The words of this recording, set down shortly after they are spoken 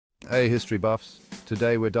Hey history buffs,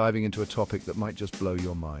 today we're diving into a topic that might just blow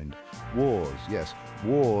your mind. Wars, yes,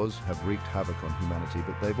 wars have wreaked havoc on humanity,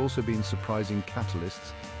 but they've also been surprising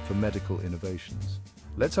catalysts for medical innovations.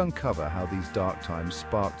 Let's uncover how these dark times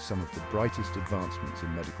sparked some of the brightest advancements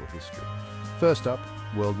in medical history. First up,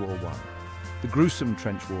 World War I. The gruesome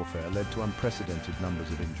trench warfare led to unprecedented numbers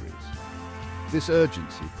of injuries. This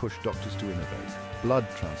urgency pushed doctors to innovate. Blood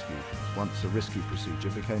transfusions, once a risky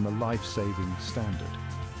procedure, became a life-saving standard.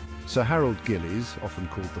 Sir Harold Gillies, often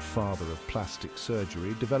called the father of plastic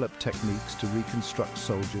surgery, developed techniques to reconstruct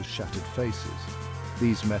soldiers' shattered faces.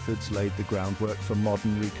 These methods laid the groundwork for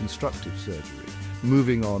modern reconstructive surgery.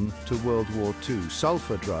 Moving on to World War II,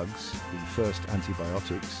 sulfa drugs, the first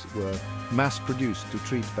antibiotics, were mass-produced to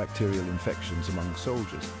treat bacterial infections among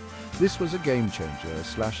soldiers. This was a game-changer,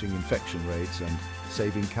 slashing infection rates and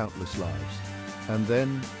saving countless lives. And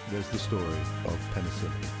then there's the story of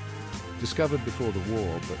penicillin. Discovered before the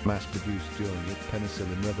war but mass-produced during it,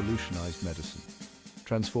 penicillin revolutionized medicine,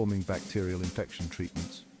 transforming bacterial infection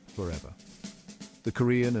treatments forever. The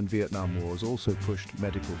Korean and Vietnam Wars also pushed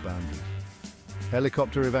medical boundaries.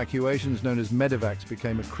 Helicopter evacuations, known as medevacs,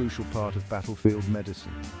 became a crucial part of battlefield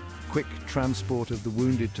medicine. Quick transport of the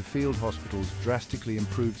wounded to field hospitals drastically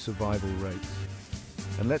improved survival rates.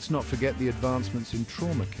 And let's not forget the advancements in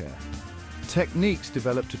trauma care. Techniques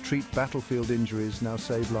developed to treat battlefield injuries now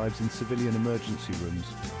save lives in civilian emergency rooms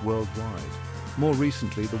worldwide. More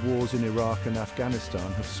recently, the wars in Iraq and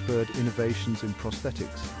Afghanistan have spurred innovations in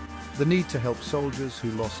prosthetics. The need to help soldiers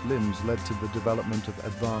who lost limbs led to the development of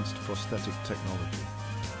advanced prosthetic technology.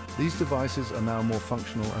 These devices are now more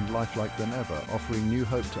functional and lifelike than ever, offering new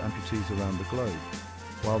hope to amputees around the globe.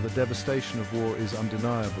 While the devastation of war is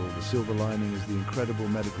undeniable, the silver lining is the incredible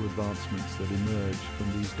medical advancements that emerge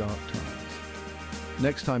from these dark times.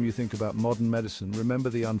 Next time you think about modern medicine, remember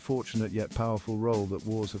the unfortunate yet powerful role that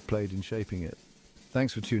wars have played in shaping it.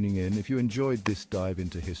 Thanks for tuning in. If you enjoyed this dive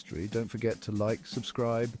into history, don't forget to like,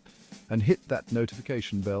 subscribe, and hit that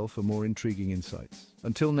notification bell for more intriguing insights.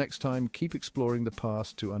 Until next time, keep exploring the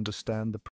past to understand the